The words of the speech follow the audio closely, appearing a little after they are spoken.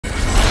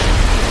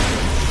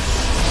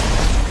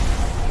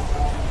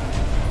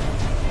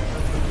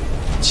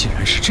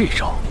这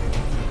招，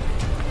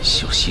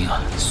小心啊，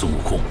孙悟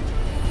空！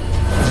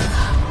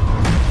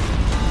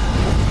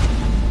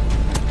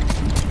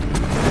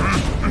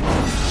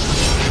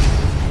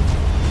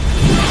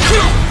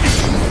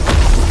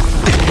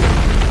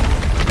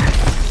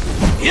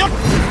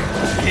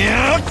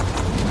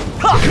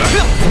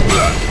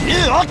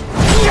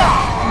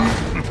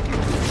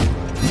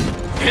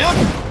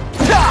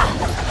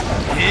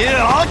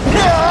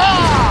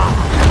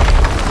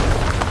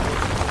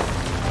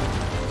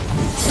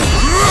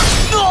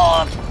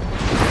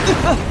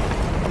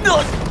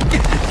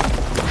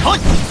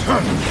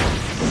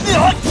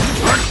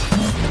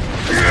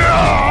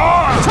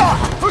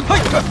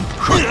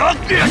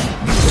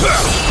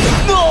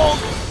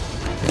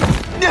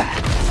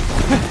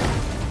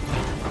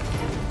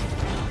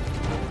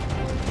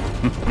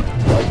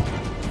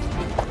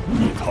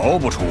你逃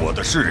不出我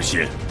的视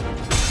线，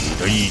你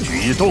的一举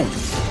一动，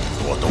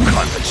我都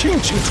看得清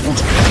清楚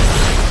楚。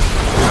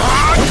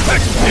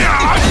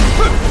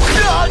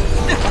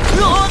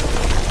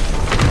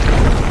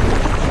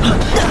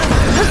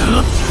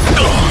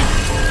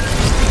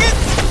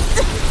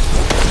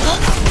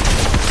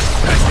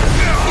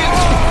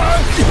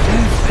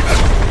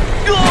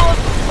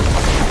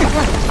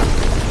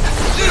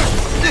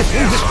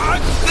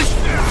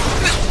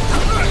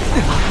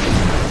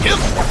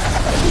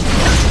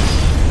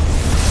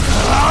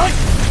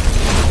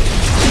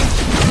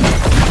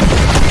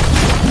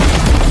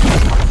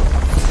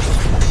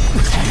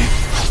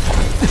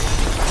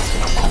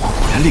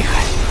果然厉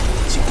害，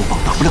金箍棒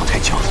打不了太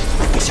久，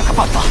得想个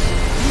办法。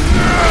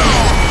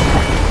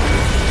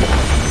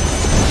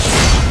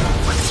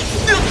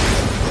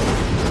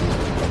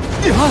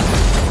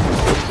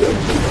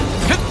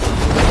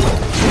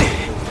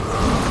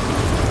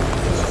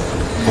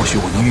或许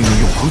我能运用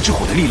永恒之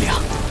火的力量。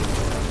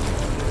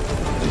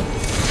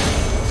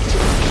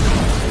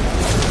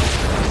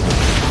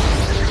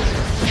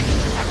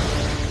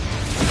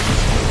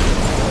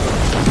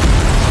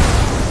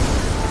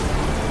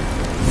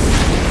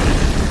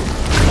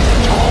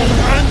超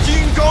燃金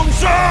刚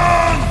山！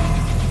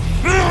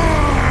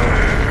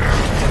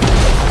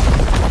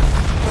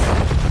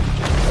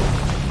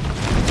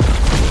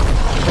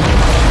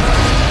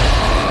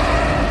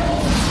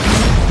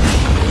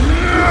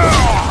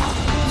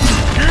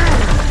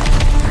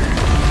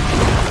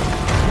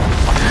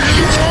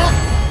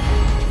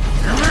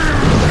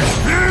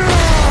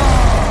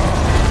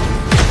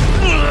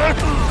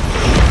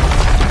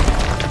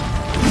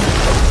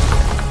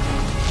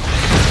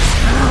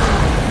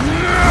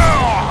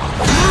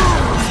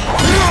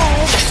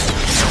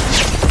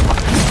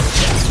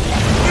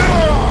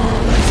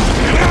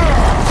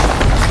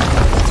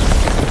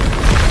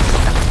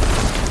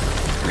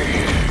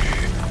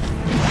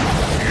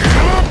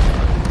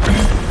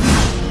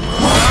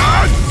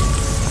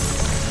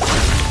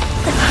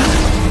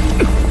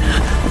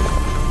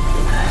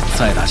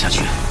再打下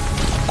去，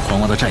狂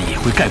王的战意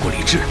会盖过理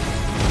智，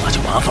那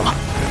就麻烦了。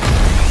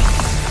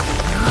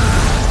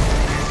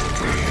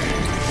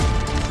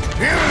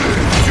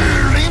巨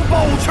灵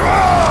暴拳！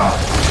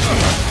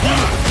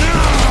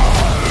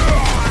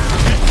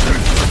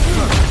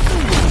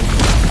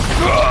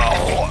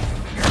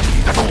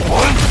你的斗魂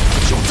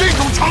有这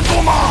种强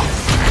度吗？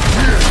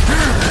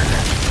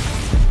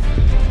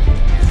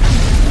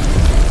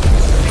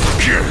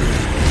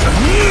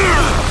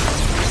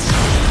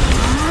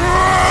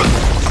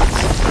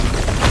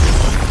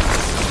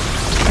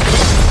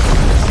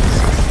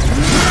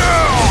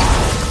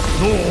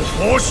怒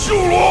火修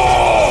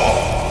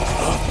罗！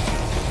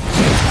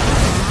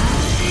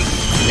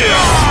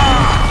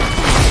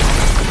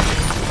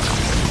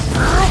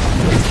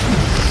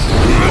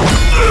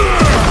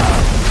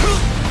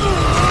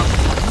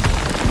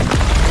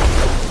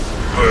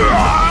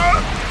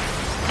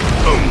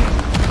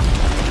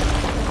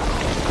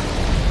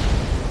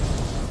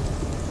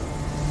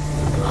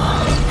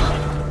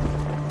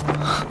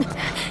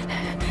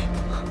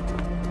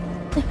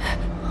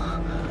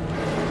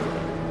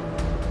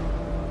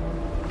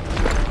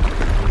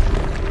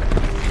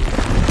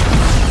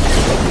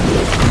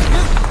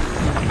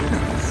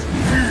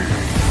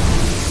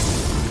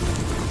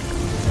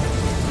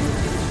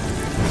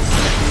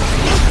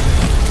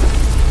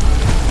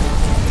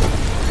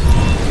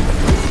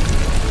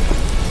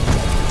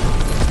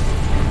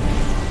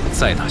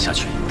再打下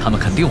去，他们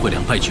肯定会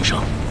两败俱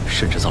伤，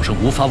甚至造成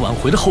无法挽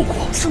回的后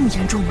果。这么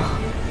严重吗？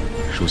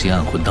如今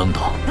暗魂当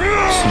道，孙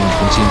悟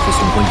空肩负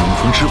送还永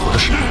恒之火的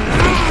使命，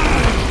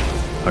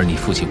而你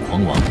父亲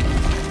狂王，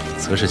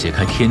则是解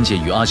开天界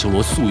与阿修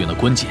罗夙愿的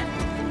关键。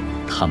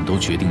他们都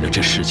决定了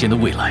这世间的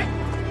未来。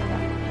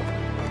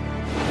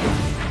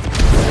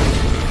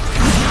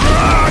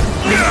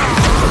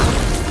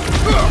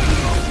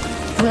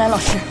如来老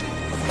师，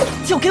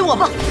交给我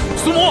吧。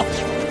苏魔。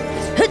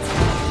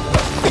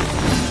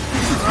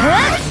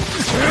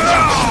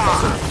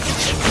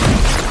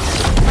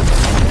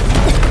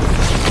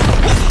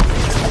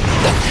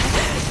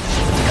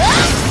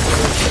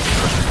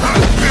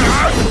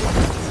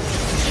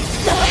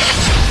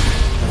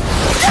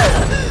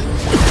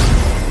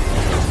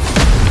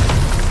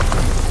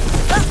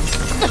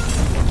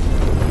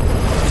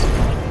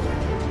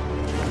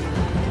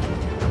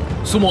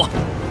苏魔，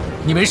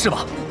你没事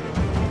吧？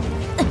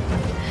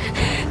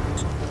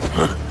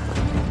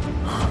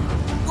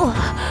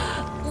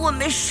我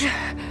没事。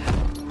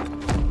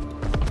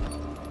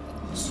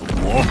苏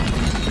魔，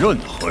任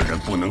何人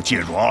不能介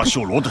入阿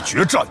修罗的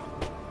决战，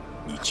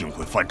你竟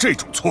会犯这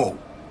种错误，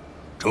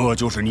这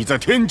就是你在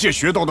天界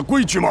学到的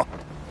规矩吗？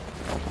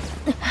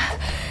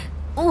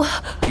我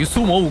与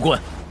苏魔无关，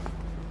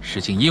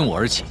事情因我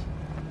而起，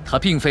他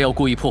并非要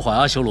故意破坏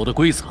阿修罗的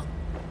规则，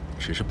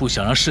只是不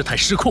想让事态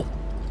失控。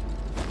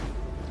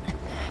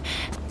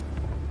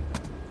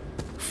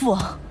父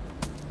王，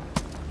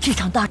这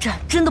场大战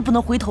真的不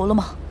能回头了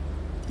吗？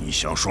你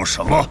想说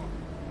什么？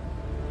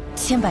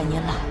千百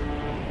年来，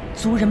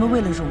族人们为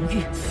了荣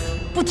誉，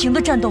不停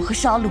的战斗和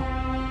杀戮，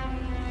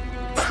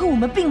可我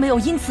们并没有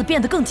因此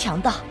变得更强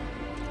大，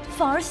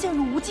反而陷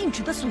入无尽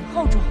止的损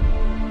耗中。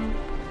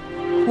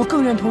我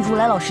更认同如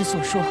来老师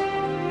所说，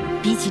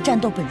比起战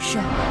斗本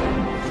身，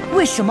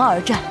为什么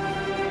而战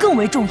更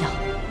为重要。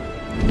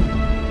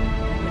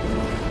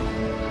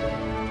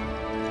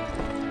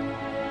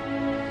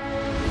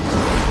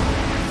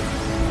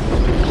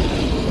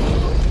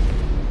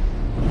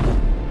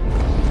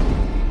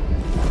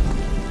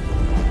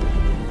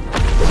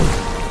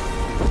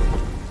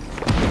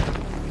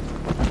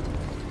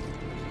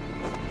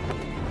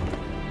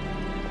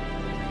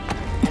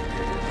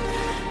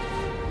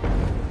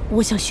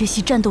我想学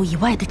习战斗以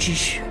外的知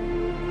识。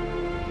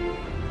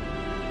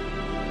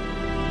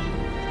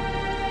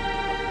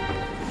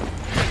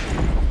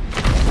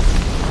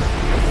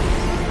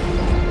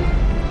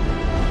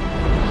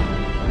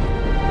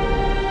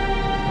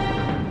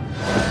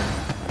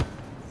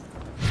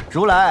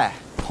如来，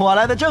我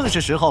来的正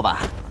是时候吧。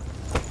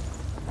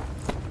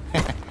嘿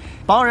嘿，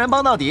帮人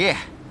帮到底，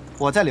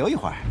我再留一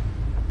会儿，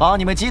帮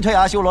你们击退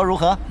阿修罗如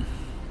何？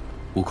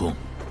悟空，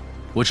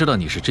我知道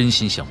你是真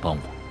心想帮我。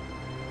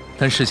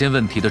但世间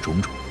问题的种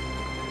种，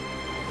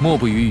莫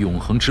不与永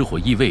恒之火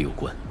异味有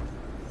关。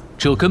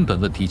只有根本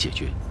问题解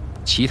决，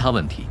其他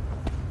问题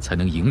才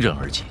能迎刃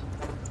而解。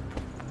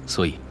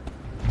所以，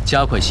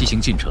加快西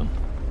行进程，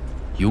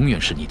永远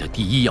是你的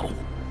第一要务。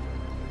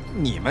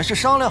你们是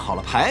商量好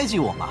了排挤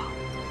我吗？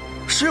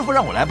师傅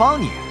让我来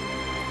帮你，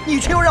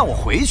你却又让我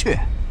回去。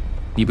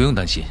你不用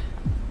担心，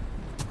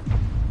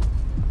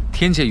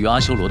天界与阿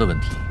修罗的问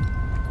题，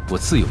我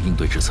自有应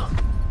对之策。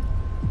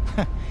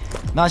哼，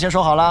那先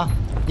说好了。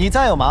你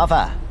再有麻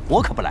烦，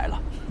我可不来了。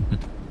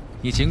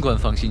你尽管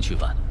放心去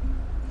办。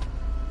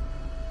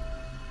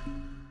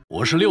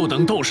我是6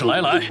等斗士来，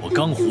我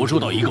刚活捉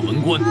到一个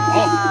文官。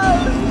好，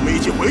我们一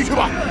起回去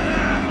吧。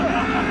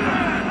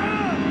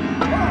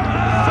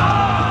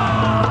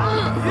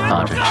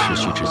大战持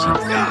续至今，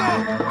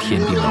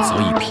天兵们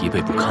早已疲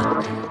惫不堪，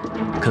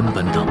根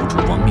本挡不住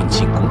亡命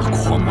进攻的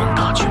狂妄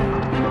大军。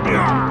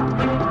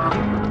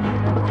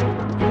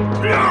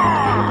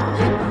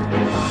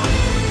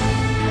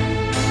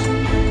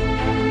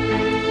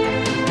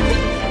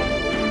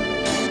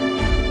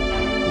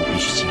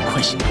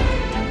快行动！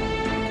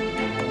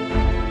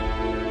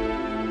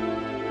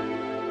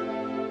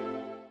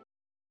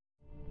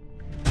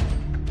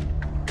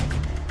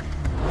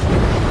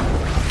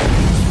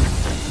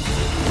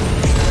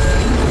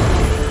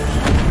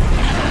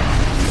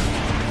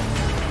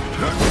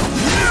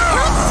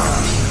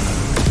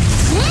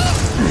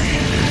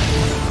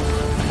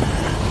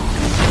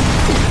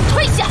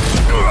退下！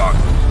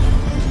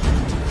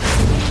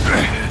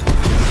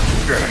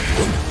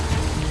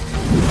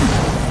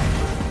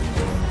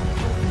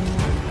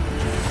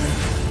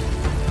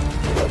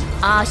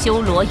阿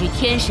修罗与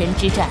天神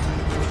之战，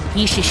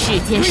已使世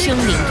间生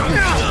灵涂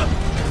炭，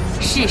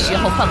是时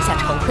候放下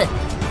仇恨，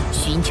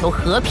寻求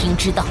和平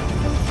之道。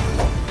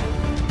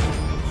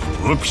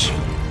和平？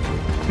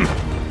哼，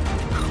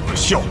可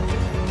笑！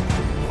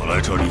我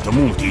来这里的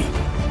目的，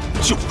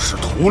就是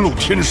屠戮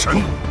天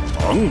神，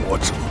挡我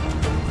者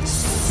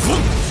死！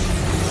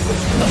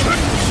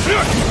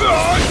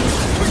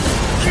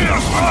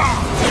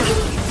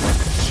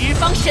十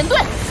方神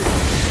盾，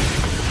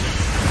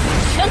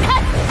全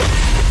开！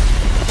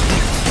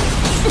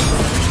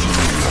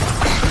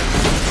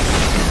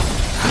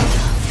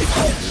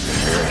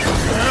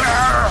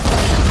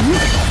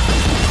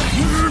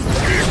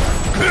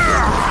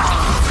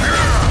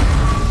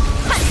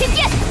看天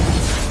剑！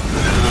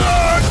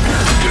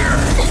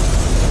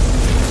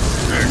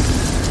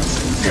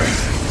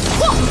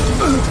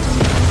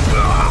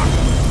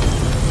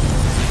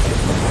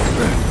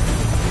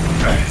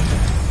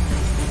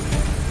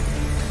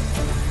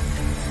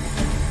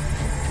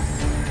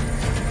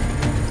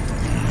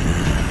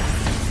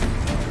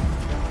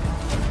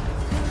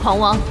狂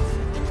王，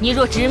你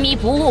若执迷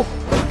不悟，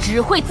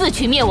只会自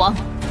取灭亡。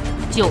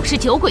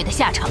99鬼的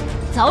下场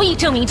早已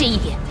证明这一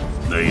点。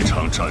那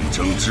场战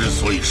争之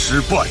所以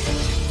失败，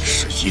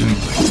是因为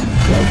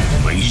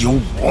没有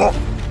我。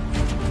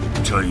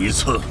这一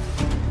次，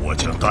我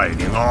将带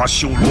领阿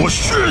修罗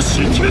血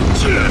洗天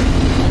界。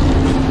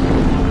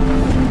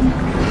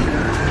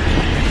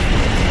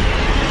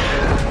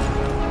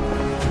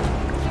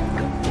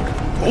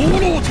屠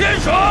戮天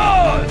神，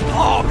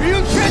踏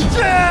平天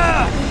界！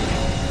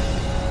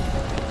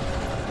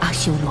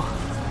修罗，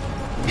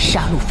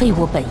杀戮非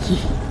我本意，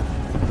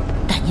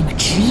但你们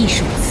执意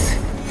如此，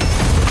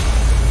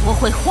我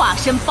会化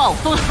身暴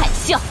风海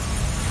啸，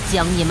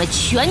将你们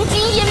全军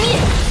湮灭！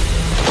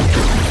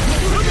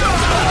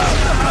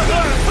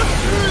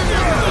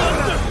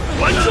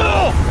稳住！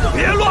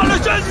别乱了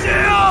阵型！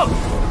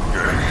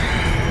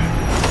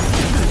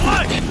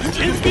快，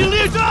进兵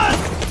列阵！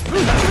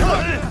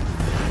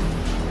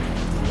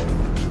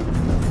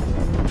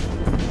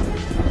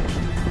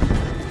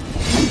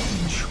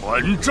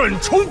全阵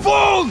冲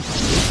锋！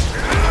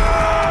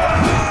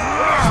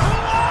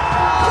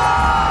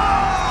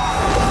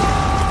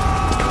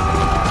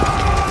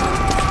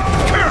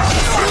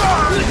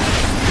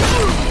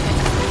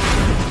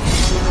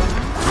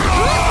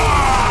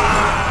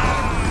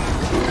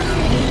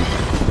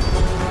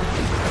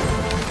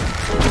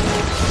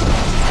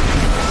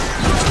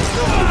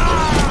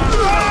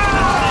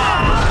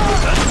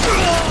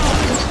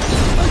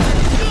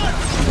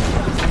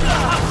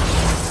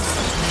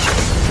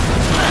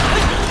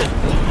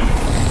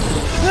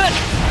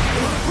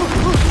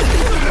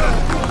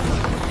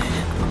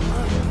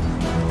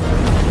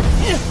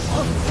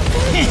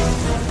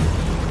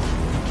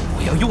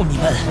我要用你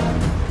们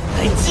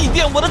来祭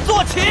奠我的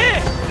坐骑！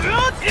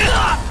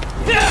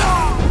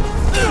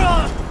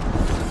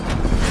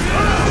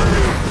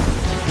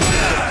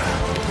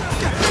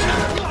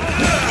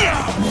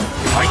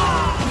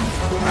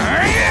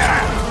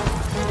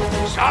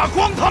杀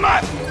光他们！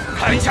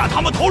砍下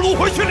他们头颅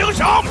回去领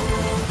赏！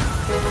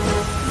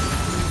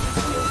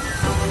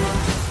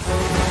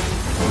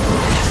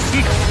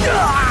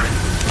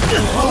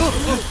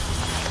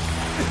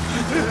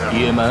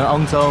野蛮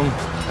肮脏，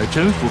还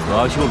真符合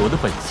阿修罗的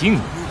本性。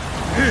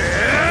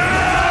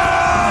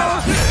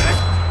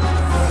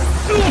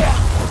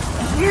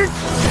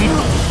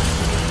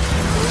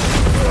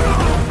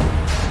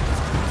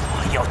我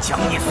要将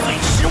你碎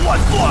尸万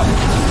段，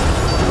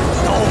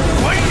斗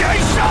魂燃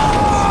烧！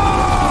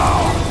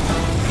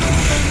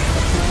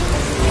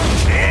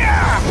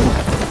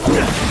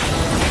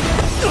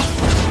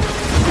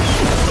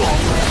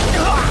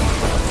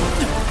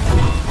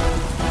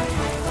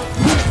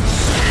噬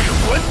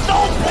魂刀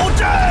补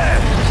阵！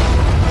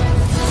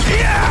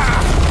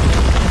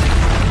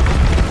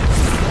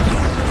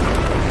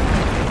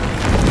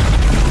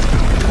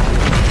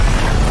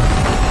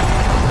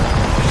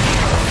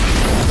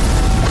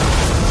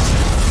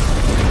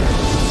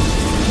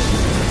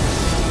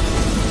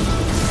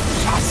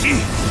沙西，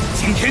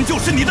今天就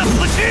是你的死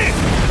期！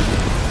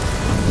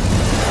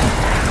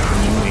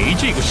你没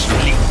这个实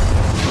力。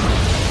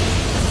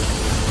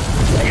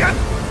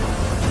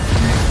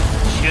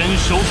天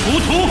手浮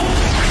屠！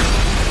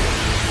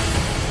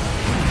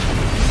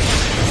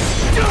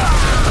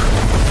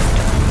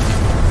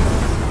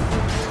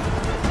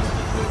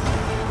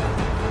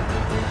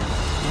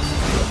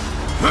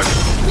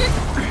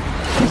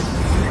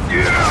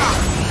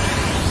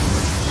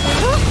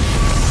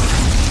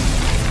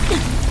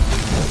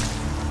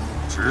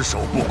只守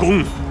不攻，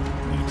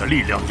你的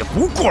力量也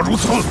不过如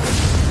此。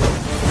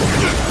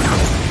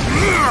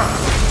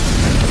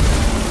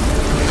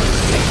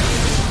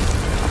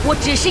我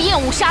只是厌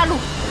恶杀戮，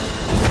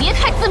别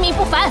太自命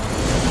不凡。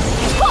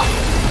错，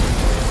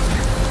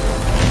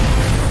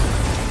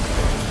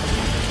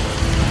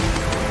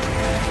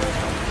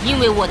因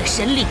为我的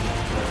神力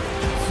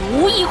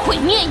足以毁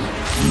灭你。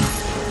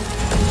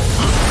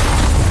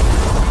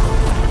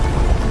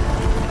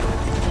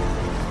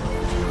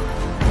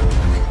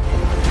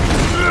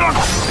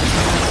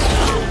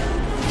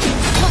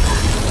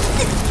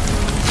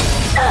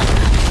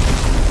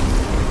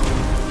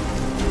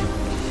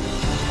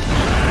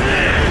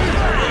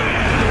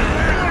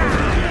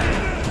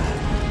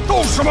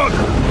斗士们，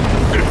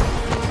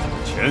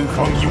前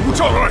方已无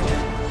障碍，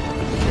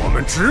我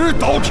们直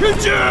捣天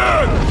界！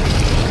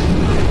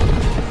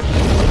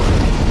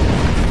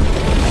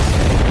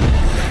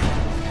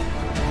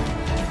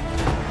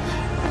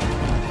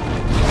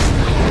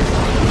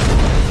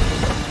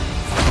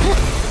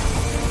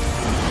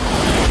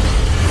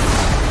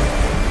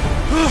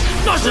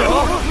那是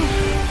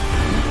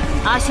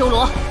阿修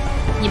罗，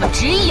你们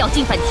执意要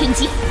进犯天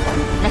界，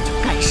那就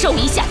感受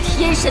一下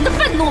天神的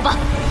愤怒吧！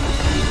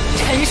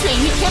沉睡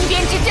于天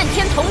边之震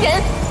天同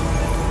人，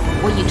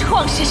我以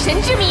创世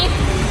神之名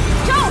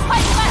召唤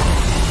你们，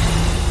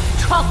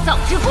创造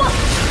之光，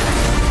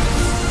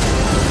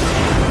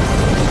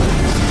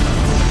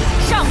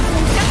上古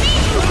神兵，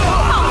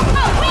浩瀚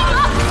巍峨。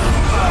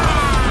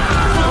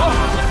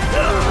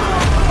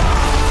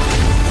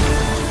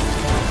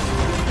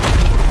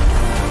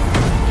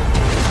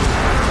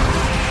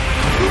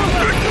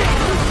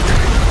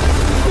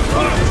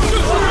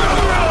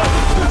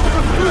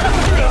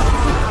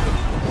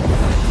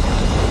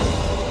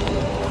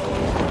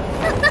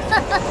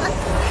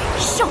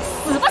受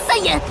死吧，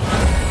三眼！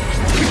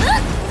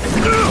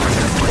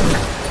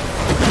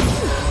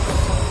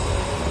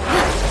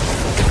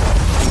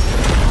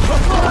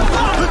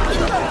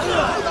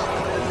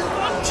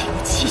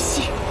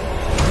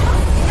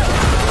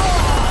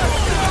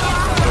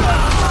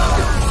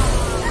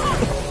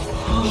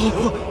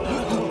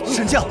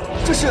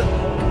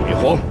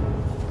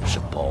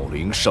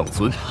上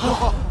尊。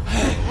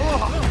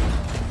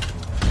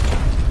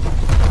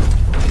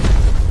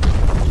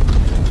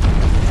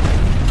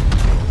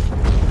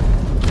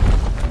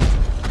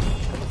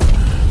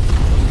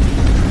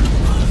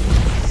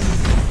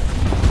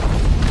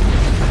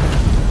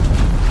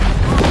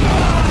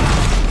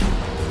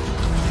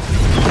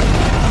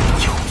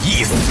有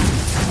意思。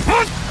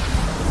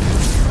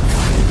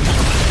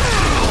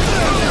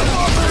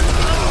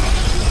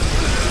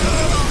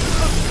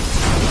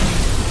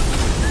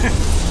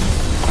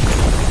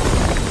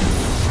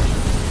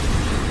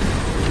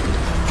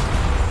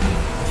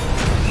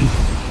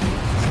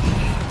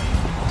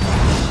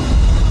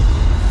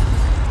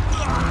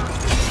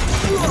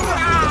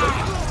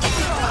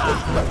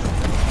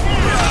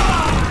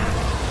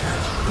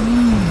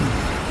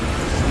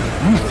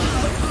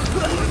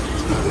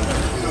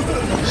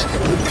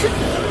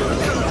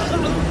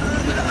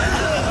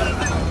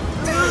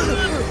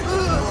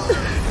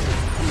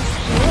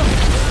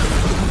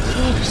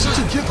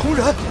 震天同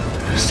人，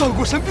上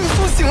古神兵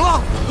苏醒了！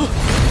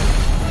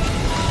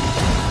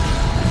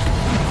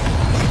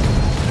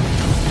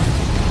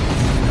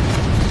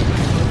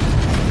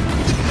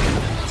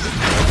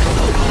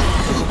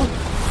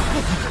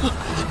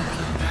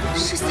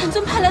是三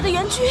尊派来的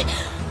援军。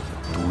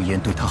毒烟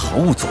对他毫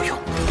无作用。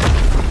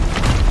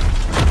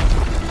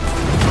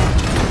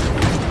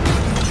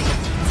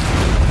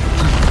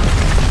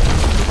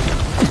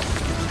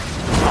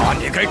那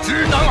你该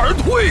知难而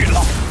退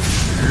了。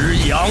 日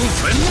阳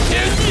神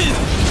天印，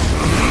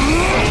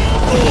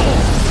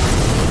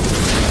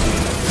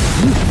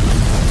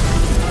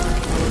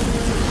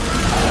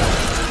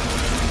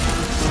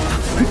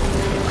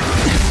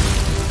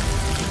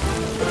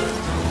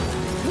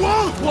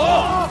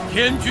我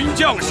天军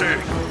将士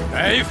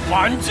该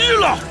反击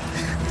了，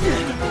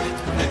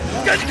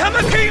跟他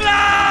们拼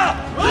了！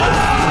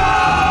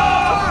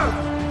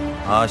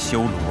阿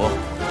修罗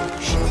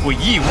只会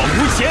一往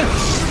无前。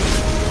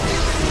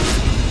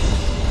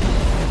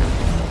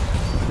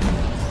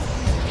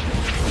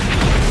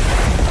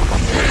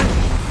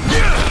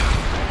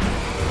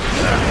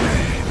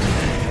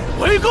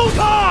 围攻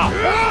他！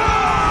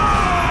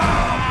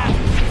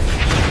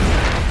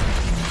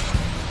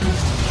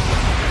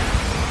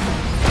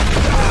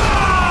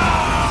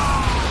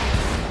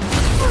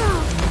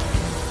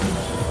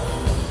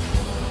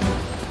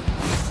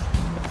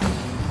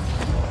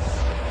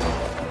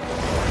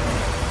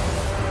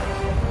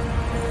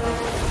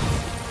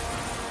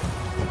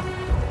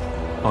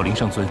宝灵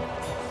上尊，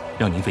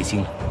让您费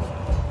心了。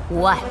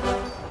无碍，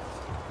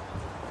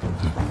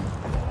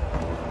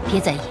别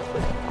在意，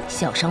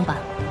小伤罢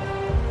了。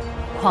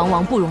 狂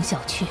王不容小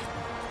觑，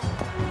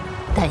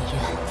但愿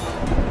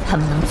他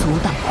们能阻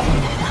挡狂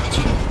王大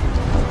军。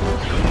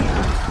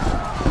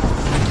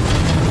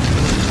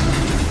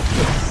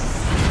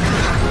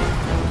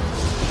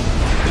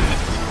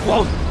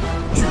王，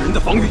巨人的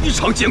防御异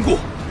常坚固，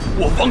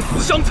我方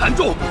死伤惨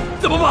重，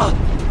怎么办？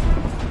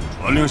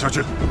传令下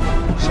去，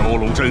收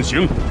拢阵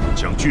型，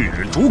将巨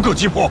人逐个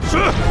击破。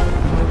是。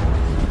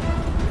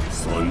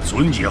三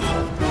尊也好，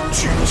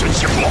矩阵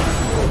也罢。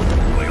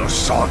 我要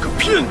杀个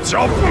片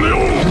甲不留！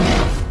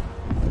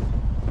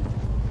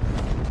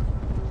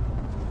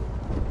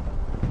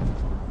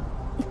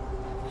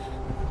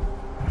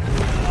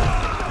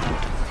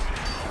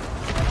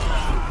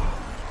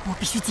我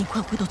必须尽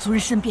快回到族人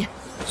身边。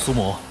苏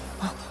魔，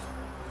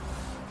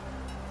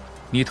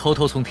你偷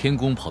偷从天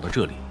宫跑到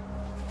这里，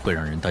会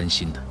让人担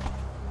心的。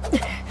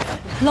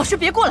老师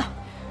别过来，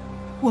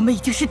我们已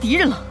经是敌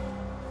人了。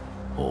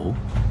哦，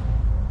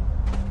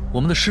我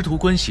们的师徒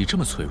关系这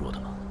么脆弱的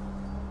吗？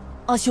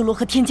 阿修罗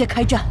和天界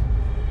开战，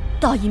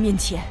大义面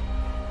前，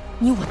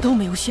你我都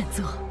没有选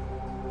择。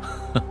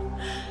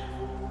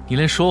你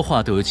连说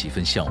话都有几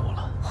分像我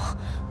了。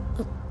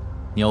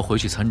你要回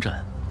去参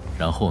战，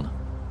然后呢，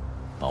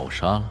把我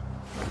杀了？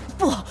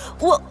不，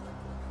我……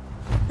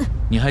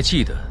你还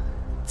记得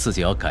自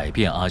己要改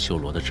变阿修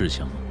罗的志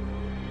向吗？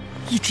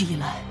一直以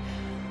来，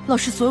老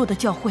师所有的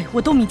教诲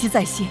我都铭记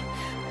在心，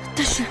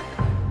但是……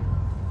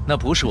那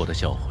不是我的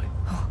教诲，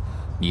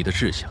你的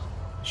志向，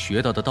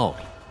学到的道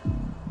理。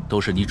 都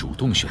是你主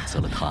动选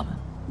择了他们，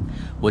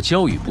我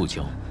教与不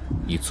教，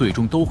你最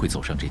终都会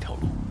走上这条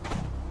路，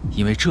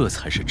因为这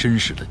才是真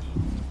实的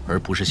你，而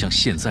不是像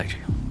现在这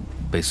样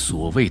被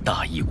所谓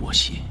大义裹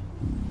挟。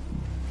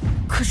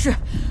可是，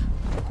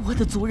我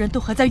的族人都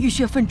还在浴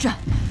血奋战，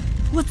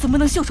我怎么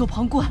能袖手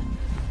旁观？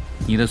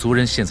你的族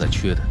人现在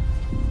缺的，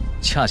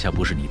恰恰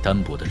不是你单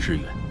薄的支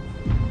援，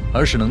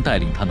而是能带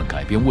领他们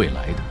改变未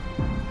来的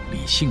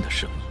理性的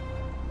声音。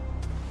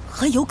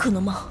还有可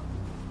能吗？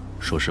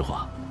说实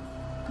话。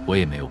 我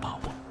也没有把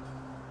握。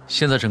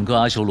现在整个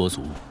阿修罗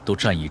族都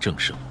战意正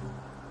盛，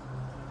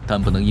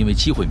但不能因为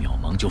机会渺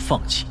茫就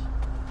放弃。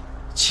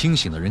清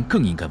醒的人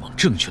更应该往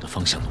正确的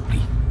方向努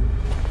力。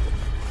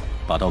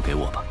把刀给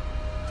我吧。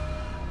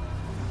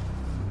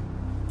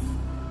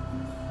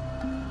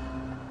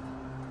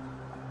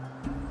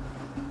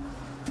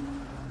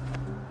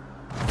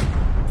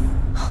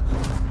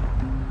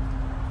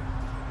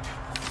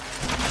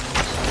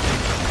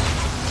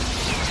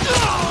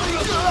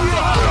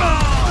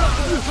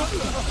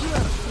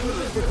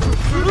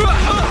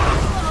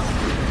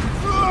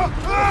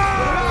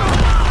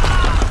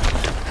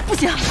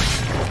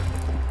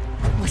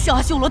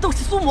修罗斗士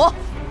苏魔，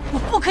我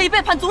不可以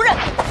背叛族人。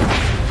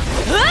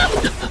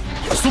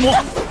苏魔，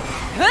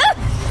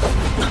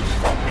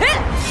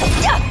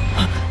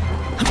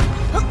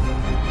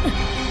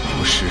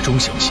我始终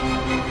相信，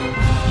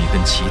你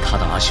跟其他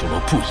的阿修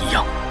罗不一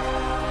样。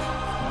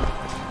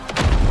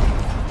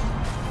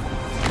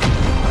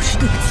老师，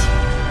对不起，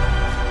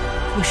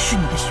我是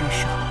你的学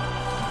生，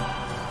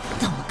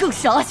但我更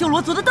是阿修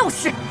罗族的斗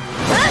士。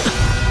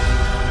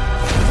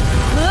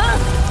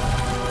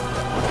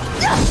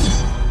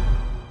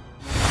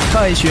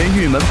太玄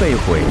玉门被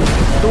毁，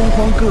东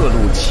荒各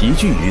路齐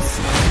聚于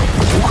此。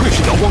不愧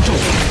是瑶光圣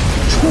祖，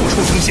处处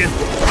成仙，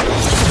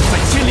在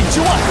千里之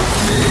外，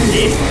你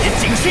也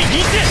仅是一